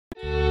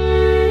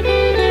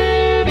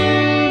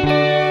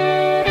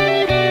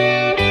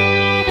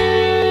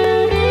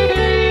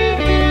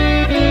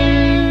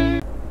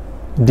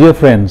Dear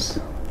friends,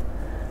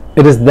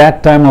 it is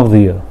that time of the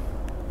year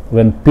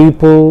when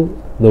people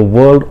the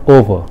world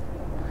over,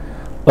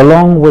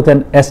 along with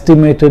an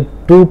estimated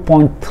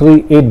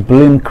 2.38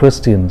 billion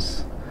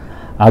Christians,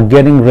 are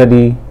getting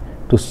ready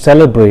to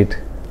celebrate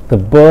the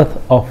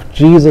birth of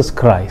Jesus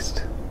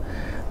Christ,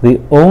 the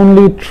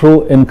only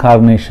true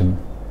incarnation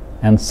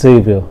and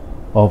Savior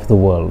of the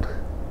world.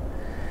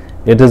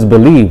 It is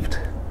believed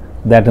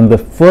that in the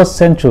first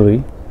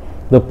century,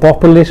 the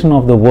population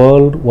of the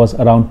world was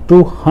around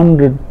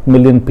 200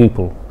 million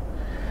people,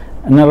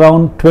 and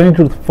around 20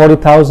 to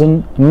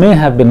 40,000 may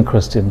have been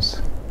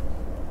Christians.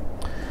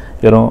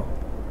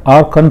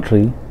 Our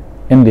country,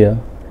 India,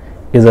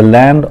 is a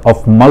land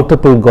of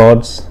multiple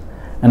gods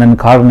and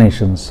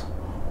incarnations,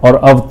 or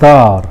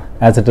avatar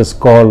as it is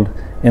called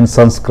in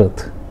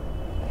Sanskrit.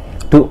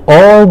 To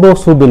all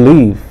those who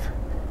believe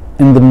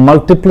in the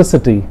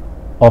multiplicity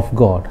of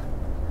God,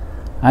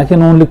 I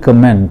can only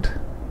comment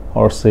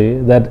or say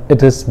that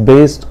it is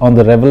based on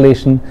the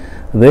revelation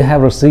they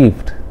have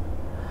received.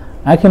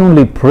 I can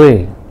only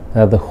pray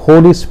that the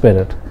Holy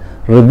Spirit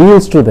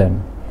reveals to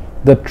them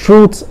the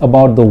truths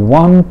about the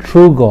one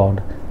true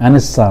God and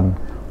His Son,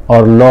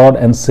 our Lord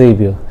and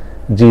Savior,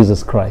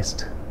 Jesus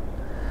Christ.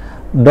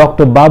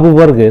 Dr. Babu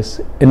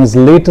Varghese, in his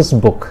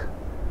latest book,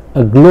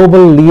 A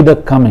Global Leader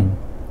Coming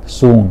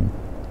Soon,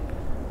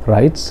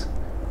 writes,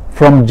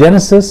 from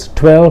Genesis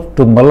 12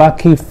 to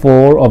Malachi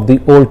 4 of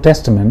the Old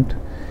Testament,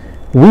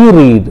 we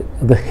read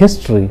the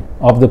history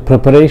of the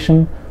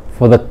preparation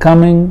for the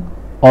coming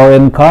or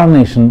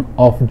incarnation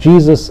of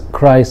Jesus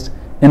Christ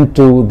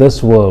into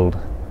this world.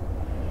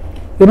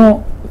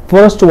 For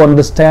us to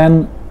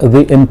understand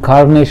the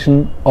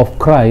incarnation of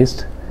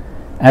Christ,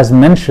 as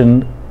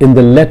mentioned in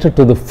the letter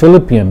to the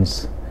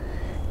Philippians,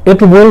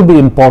 it will be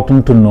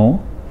important to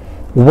know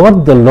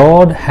what the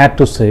Lord had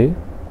to say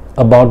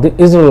about the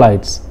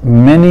Israelites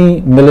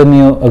many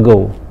millennia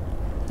ago.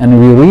 And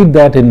we read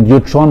that in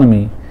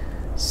Deuteronomy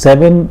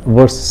 7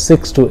 verse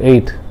 6 to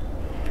 8.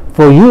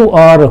 For you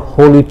are a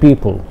holy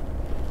people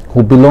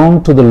who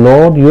belong to the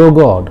Lord your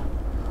God.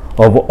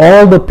 Of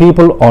all the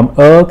people on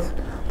earth,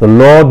 the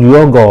Lord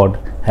your God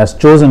has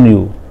chosen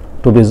you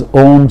to be His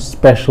own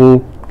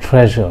special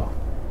treasure.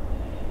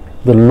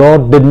 The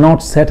Lord did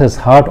not set His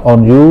heart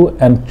on you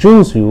and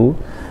choose you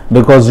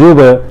because you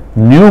were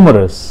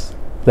numerous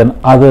than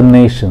other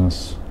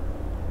nations,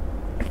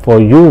 for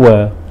you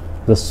were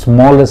the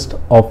smallest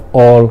of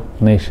all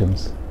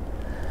nations.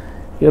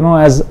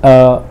 As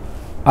I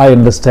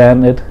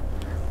understand it,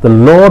 the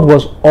Lord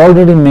was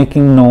already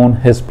making known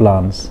His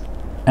plans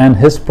and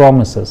His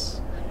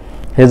promises,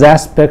 His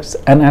aspects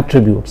and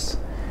attributes,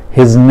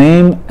 His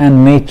name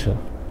and nature,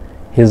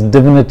 His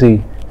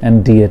divinity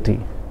and deity.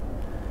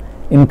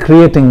 In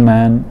creating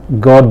man,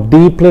 God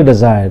deeply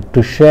desired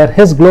to share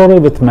His glory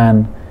with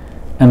man,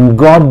 and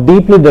God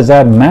deeply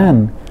desired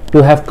man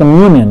to have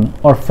communion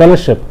or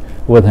fellowship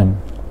with Him.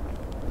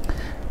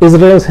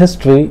 Israel's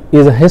history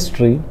is a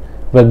history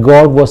where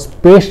God was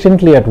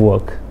patiently at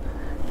work,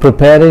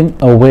 preparing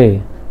a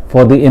way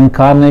for the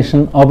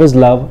incarnation of His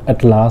love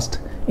at last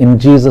in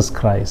Jesus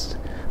Christ,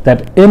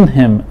 that in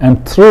Him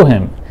and through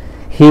Him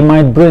He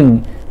might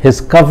bring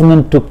His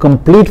covenant to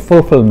complete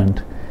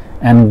fulfillment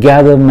and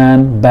gather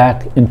man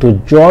back into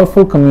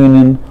joyful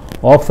communion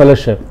or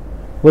fellowship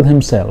with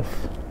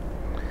Himself.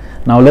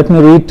 Now let me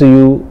read to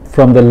you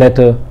from the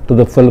letter to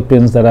the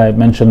Philippians that I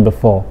mentioned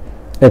before.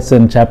 It's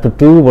in chapter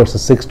 2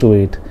 verses 6 to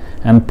 8,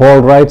 and Paul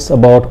writes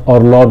about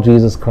our Lord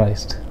Jesus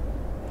Christ.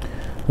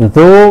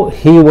 Though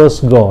He was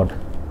God,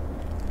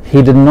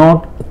 He did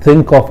not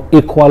think of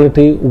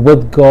equality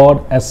with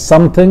God as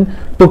something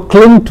to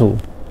cling to.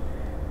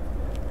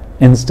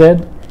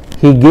 Instead,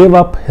 He gave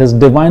up His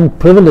divine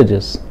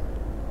privileges.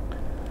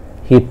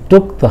 He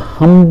took the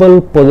humble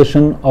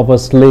position of a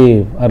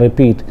slave. I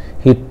repeat,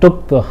 He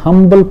took the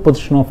humble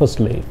position of a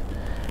slave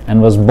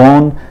and was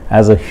born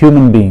as a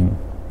human being.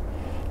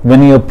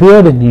 When He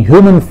appeared in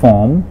human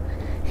form,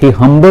 He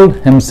humbled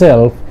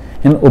Himself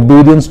in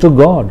obedience to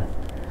God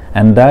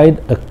and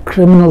died a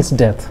criminal's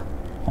death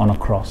on a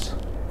cross.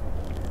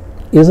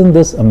 Isn't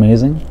this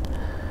amazing?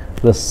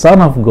 The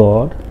Son of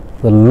God,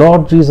 the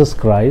Lord Jesus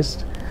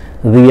Christ,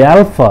 the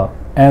Alpha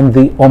and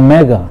the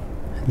Omega,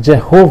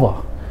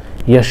 Jehovah,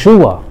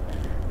 Yeshua,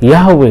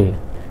 Yahweh,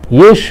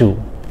 Yeshu,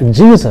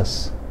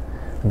 Jesus,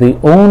 the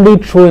only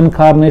true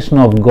incarnation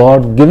of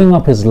God, giving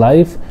up His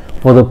life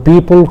for the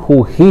people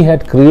who He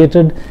had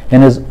created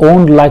in His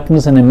own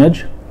likeness and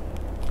image.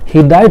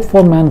 He died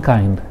for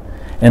mankind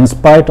in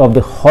spite of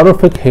the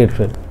horrific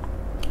hatred,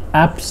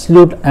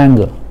 absolute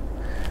anger,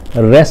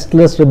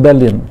 restless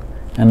rebellion,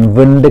 and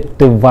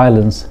vindictive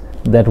violence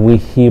that we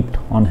heaped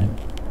on Him.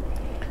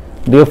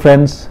 Dear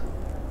friends,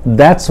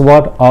 that's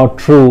what our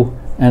true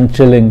and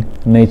chilling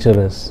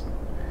nature is.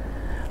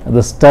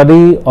 The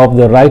study of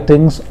the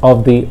writings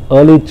of the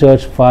early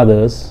church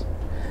fathers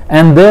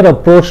and their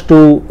approach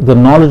to the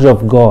knowledge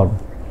of God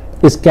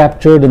is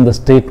captured in the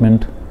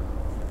statement,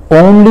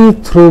 only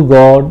through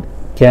God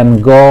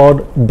can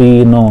God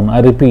be known. I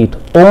repeat,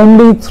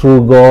 only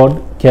through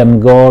God can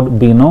God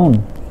be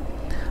known.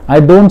 I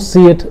don't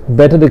see it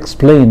better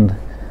explained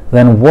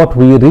than what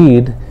we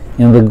read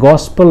in the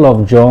Gospel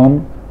of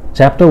John,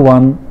 chapter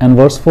 1 and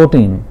verse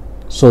 14.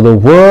 So the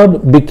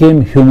Word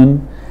became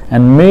human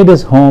and made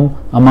his home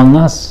among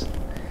us.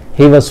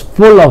 He was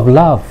full of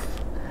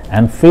love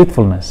and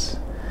faithfulness,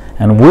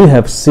 and we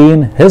have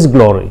seen his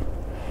glory,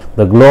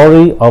 the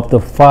glory of the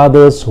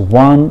Father's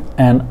one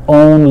and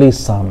only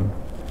Son.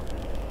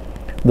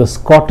 The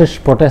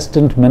Scottish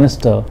Protestant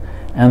minister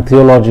and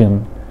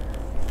theologian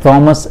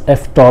Thomas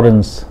F.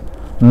 Torrance,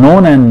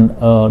 known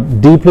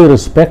and deeply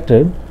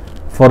respected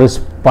for his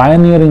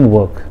pioneering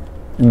work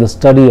in the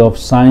study of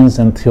science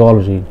and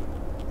theology.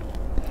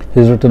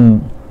 He's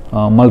written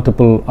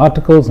multiple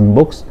articles and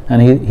books,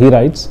 and he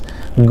writes,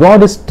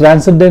 God is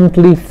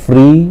transcendently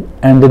free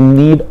and in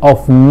need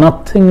of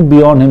nothing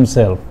beyond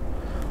himself.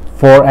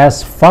 For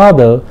as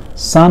Father,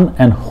 Son,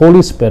 and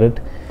Holy Spirit,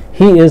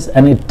 he is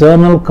an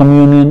eternal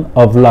communion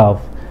of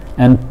love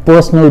and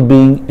personal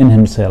being in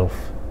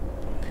himself.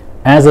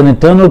 As an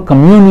eternal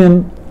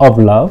communion of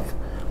love,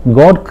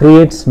 God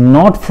creates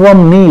not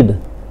from need,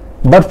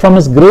 but from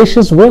his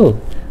gracious will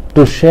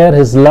to share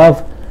his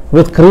love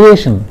with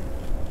creation.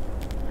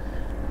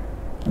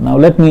 Now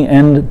let me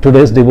end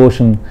today's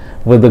devotion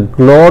with the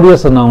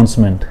glorious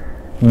announcement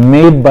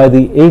made by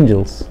the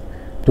angels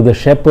to the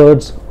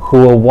shepherds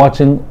who were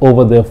watching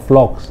over their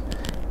flocks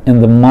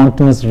in the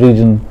mountainous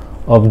region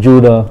of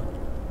Judah,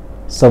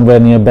 somewhere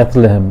near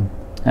Bethlehem.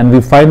 And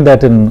we find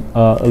that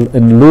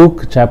in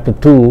Luke chapter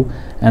 2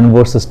 and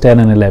verses 10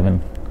 and 11.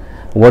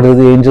 What does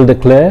the angel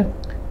declare?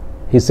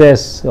 He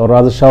says, or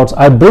rather shouts,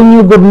 I bring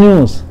you good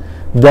news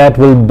that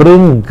will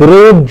bring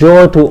great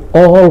joy to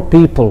all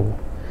people.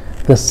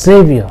 The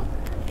Savior,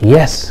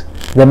 yes,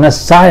 the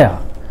Messiah,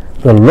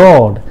 the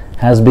Lord,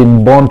 has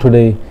been born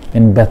today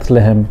in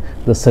Bethlehem,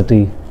 the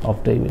city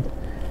of David.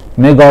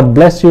 May God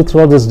bless you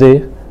throughout this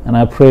day, and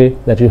I pray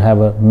that you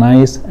have a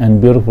nice and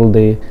beautiful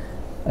day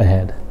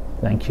ahead.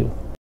 Thank you.